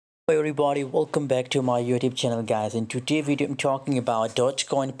Everybody, welcome back to my YouTube channel, guys. In today's video I'm talking about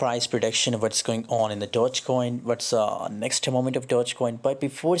Dogecoin price prediction, what's going on in the Dogecoin, what's next moment of Dogecoin. But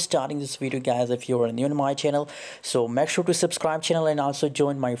before starting this video, guys, if you are new to my channel, so make sure to subscribe channel and also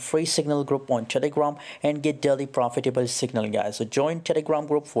join my free signal group on Telegram and get daily profitable signal, guys. So join Telegram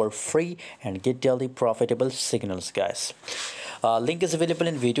group for free and get daily profitable signals, guys. Link is available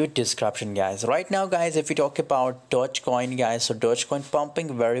in video description, guys. Right now, guys, if we talk about Dogecoin, guys, so Dogecoin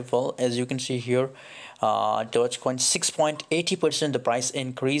pumping very well, as you can see here. Dogecoin 6.80%, the price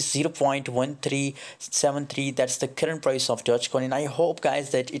increase 0.1373. That's the current price of Dogecoin, and I hope,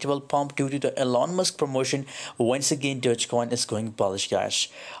 guys, that it will pump due to the Elon Musk promotion. Once again, Dogecoin is going bullish, guys.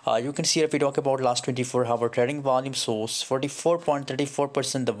 You can see if we talk about last 24-hour trading volume, so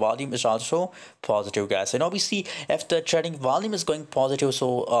 44.34%, the volume is also positive, guys. And obviously, if the trading volume is going positive,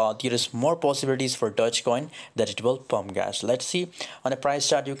 so there is more possibilities for Dogecoin that it will pump, guys. Let's see on the price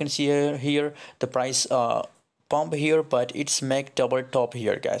chart. You can see here the price pump here, but it's make double top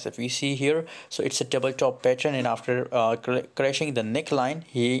here, guys. If we see here, so it's a double top pattern, and after crashing the neckline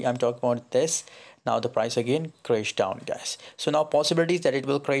here, I'm talking about this. Now the price again crashed down, guys. So now possibilities that it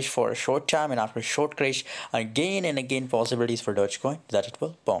will crash for a short time, and after a short crash again and again, possibilities for Dogecoin that it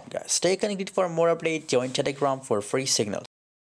will pump, guys. Stay connected for more updates. Join Telegram for free signals.